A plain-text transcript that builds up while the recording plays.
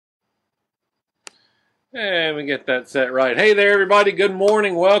Hey, let me get that set right. Hey there, everybody. Good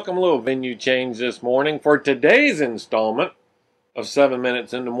morning. Welcome. A little venue change this morning for today's installment of 7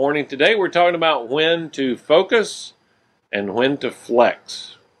 Minutes in the Morning. Today, we're talking about when to focus and when to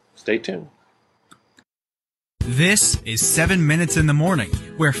flex. Stay tuned. This is 7 Minutes in the Morning,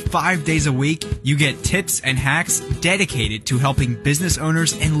 where 5 days a week you get tips and hacks dedicated to helping business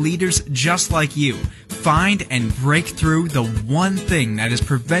owners and leaders just like you find and break through the one thing that is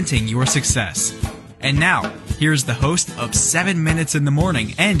preventing your success. And now, here's the host of 7 Minutes in the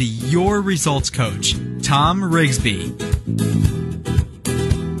Morning and your results coach, Tom Rigsby.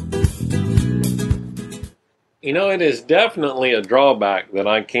 You know, it is definitely a drawback that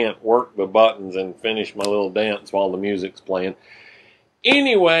I can't work the buttons and finish my little dance while the music's playing.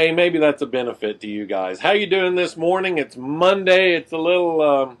 Anyway, maybe that's a benefit to you guys. How you doing this morning? It's Monday. It's a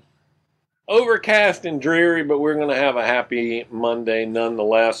little overcast and dreary, but we're going to have a happy Monday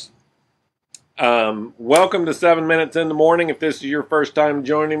nonetheless. Welcome to 7 Minutes in the Morning. If this is your first time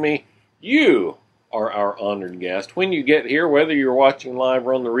joining me, you are our honored guest. When you get here, whether you're watching live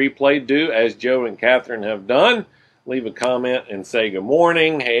or on the replay, do as Joe and Catherine have done. Leave a comment and say good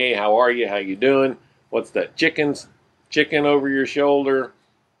morning. Hey, how are you? How you doing? What's that chicken over your shoulder?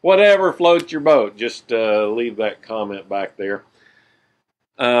 Whatever floats your boat. Just leave that comment back there.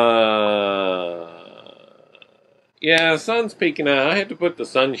 Yeah, sun's peeking out. I had to put the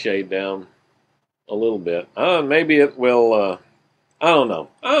sunshade down a little bit. Maybe it will, I don't know.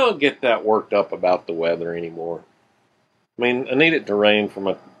 I don't get that worked up about the weather anymore. I mean, I need it to rain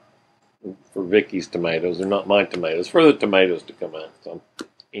for Vicky's tomatoes. They're not my tomatoes. For the tomatoes to come out. So,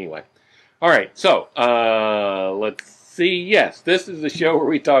 anyway. All right, so, let's see. Yes, this is the show where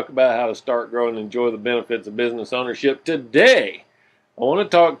we talk about how to start, grow, and enjoy the benefits of business ownership. Today, I want to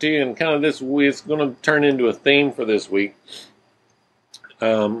talk to you, and kind of this week, it's going to turn into a theme for this week.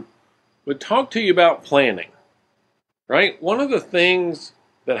 But talk to you about planning, right? One of the things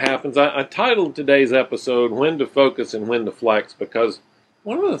that happens, I titled today's episode, When to Focus and When to Flex, because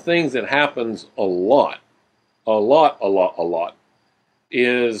one of the things that happens a lot,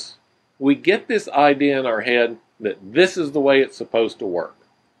 is we get this idea in our head that this is the way it's supposed to work.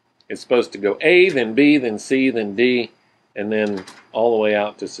 It's supposed to go A, then B, then C, then D, and then all the way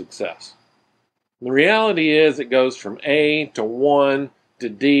out to success. The reality is it goes from A to 1 to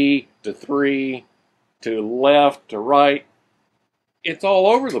D to 3 to left to right. It's all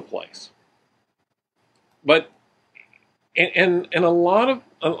over the place. But and a lot of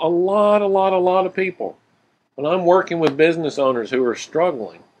people, when I'm working with business owners who are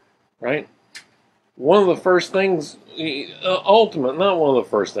struggling, right? One of the first things, not one of the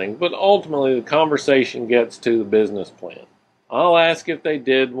first things, but ultimately the conversation gets to the business plan. I'll ask if they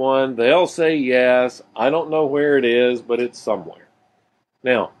did one. They'll say yes. I don't know where it is, but it's somewhere.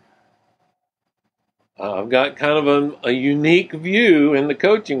 Now, I've got kind of a unique view in the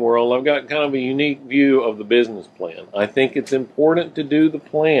coaching world. I've got kind of a unique view of the business plan. I think it's important to do the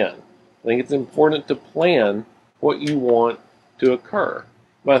plan. I think it's important to plan what you want to occur.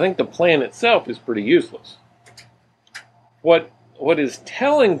 But I think the plan itself is pretty useless. What is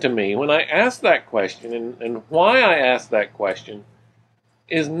telling to me when I ask that question, and why I ask that question,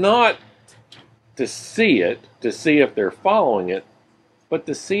 is not to see if they're following it, but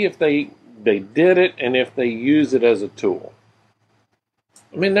to see if they did it and if they use it as a tool.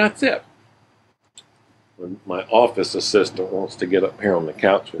 I mean, that's it. My office assistant wants to get up here on the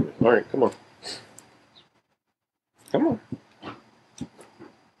couch with me. All right, come on. Come on.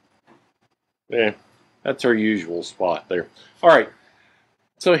 Yeah, that's our usual spot there. All right,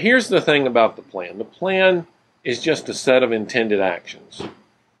 so here's the thing about the plan. The plan is just a set of intended actions.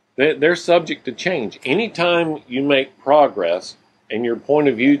 They're subject to change. Anytime you make progress and your point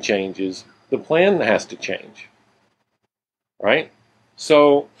of view changes, the plan has to change, right?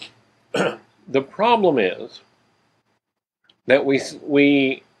 So the problem is that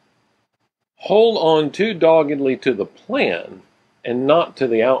we hold on too doggedly to the plan and not to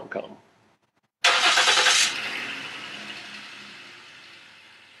the outcome.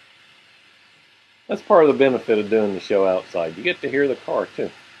 That's part of the benefit of doing the show outside. You get to hear the car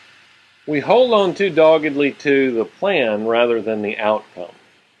too. We hold on too doggedly to the plan rather than the outcome.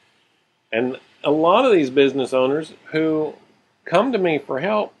 And a lot of these business owners who come to me for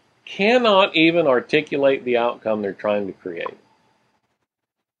help cannot even articulate the outcome they're trying to create.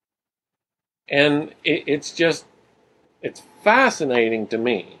 And it's fascinating to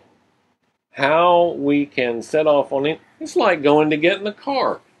me how we can set off on it. It's like going to get in the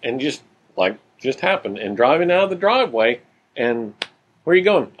car and just happened and driving out of the driveway, and where are you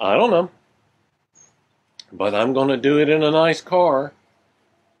going? I don't know. But I'm going to do it in a nice car.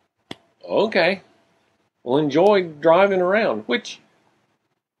 Okay. Well, enjoy driving around, which,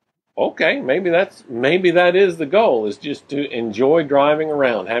 okay, maybe that is the goal, is just to enjoy driving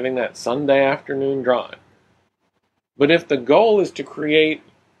around, having that Sunday afternoon drive. But if the goal is to create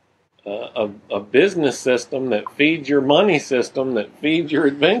a business system that feeds your money system, that feeds your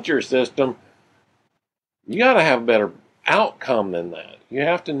adventure system, you got to have a better outcome than that. You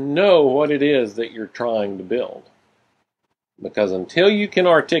have to know what it is that you're trying to build. Because until you can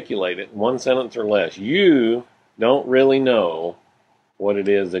articulate it in one sentence or less, you don't really know what it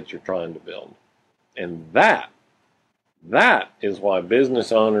is that you're trying to build. And that is why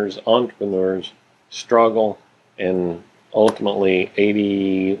business owners, entrepreneurs struggle, and ultimately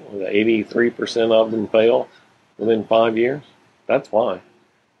 83% of them fail within 5 years. That's why.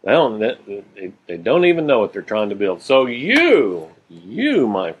 They don't even know what they're trying to build. So you,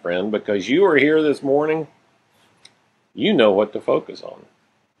 my friend, because you are here this morning, you know what to focus on.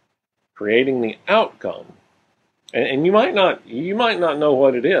 Creating the outcome. And you might not know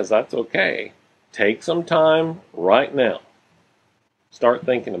what it is. That's okay. Take some time right now. Start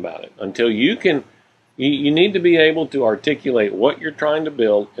thinking about it. Until you can, you need to be able to articulate what you're trying to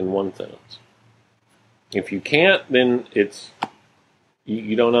build in one sentence. If you can't, then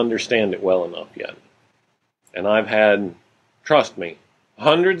you don't understand it well enough yet. And I've had, trust me,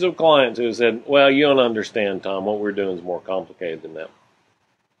 hundreds of clients who said, well, you don't understand, Tom. What we're doing is more complicated than that.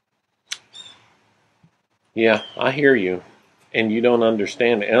 Yeah, I hear you. And you don't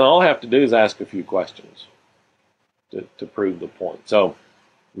understand it. And all I have to do is ask a few questions to prove the point. So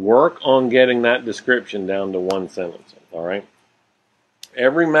work on getting that description down to one sentence. All right?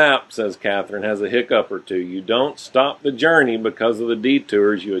 Every map, says Catherine, has a hiccup or two. You don't stop the journey because of the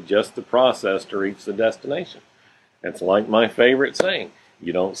detours. You adjust the process to reach the destination. It's like my favorite saying.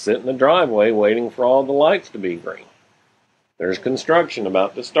 You don't sit in the driveway waiting for all the lights to be green. There's construction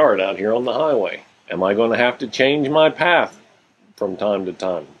about to start out here on the highway. Am I going to have to change my path from time to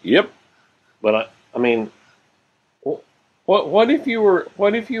time? Yep. But I mean, what if you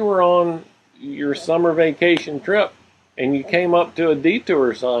were on your summer vacation trip and you came up to a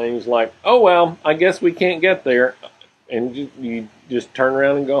detour sign and was like, oh, well, I guess we can't get there, and you just turn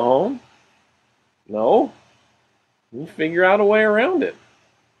around and go home? No. You figure out a way around it.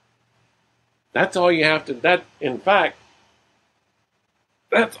 That's all you have to, in fact,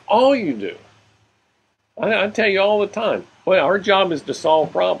 that's all you do. I tell you all the time, well, our job is to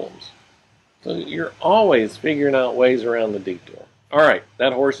solve problems. So you're always figuring out ways around the detour. All right,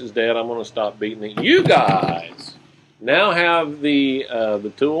 that horse is dead. I'm going to stop beating it. You guys now have the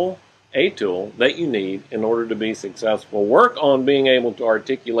tool that you need in order to be successful. Work on being able to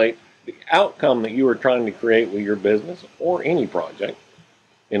articulate the outcome that you are trying to create with your business or any project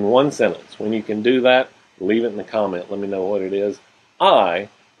in one sentence. When you can do that, leave it in the comment. Let me know what it is. I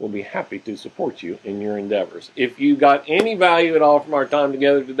will be happy to support you in your endeavors. If you got any value at all from our time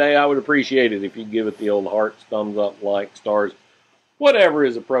together today, I would appreciate it if you'd give it the old hearts, thumbs up, like, stars, whatever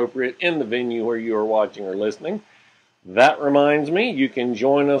is appropriate in the venue where you are watching or listening. That reminds me, you can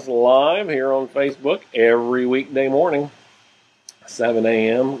join us live here on Facebook every weekday morning, 7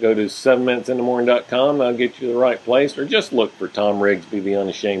 a.m. Go to 7minutesinthemorning.com. That'll get you to the right place, or just look for Tom Rigsby, the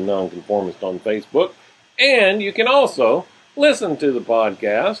Unashamed Nonconformist, on Facebook. And you can also listen to the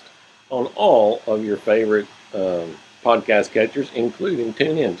podcast on all of your favorite podcast catchers, including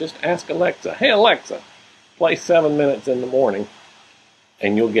TuneIn. Just ask Alexa, hey, Alexa, play 7 Minutes in the Morning,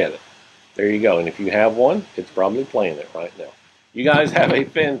 and you'll get it. There you go. And if you have one, it's probably playing it right now. You guys have a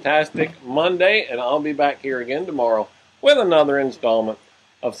fantastic Monday, and I'll be back here again tomorrow with another installment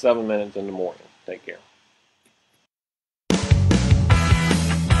of 7 Minutes in the Morning. Take care.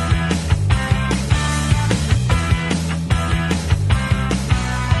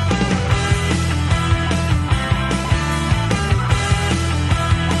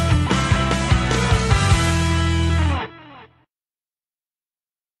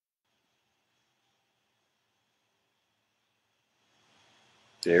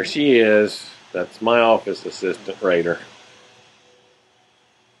 There she is. That's my office assistant, Raider.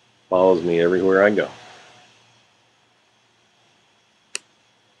 Follows me everywhere I go.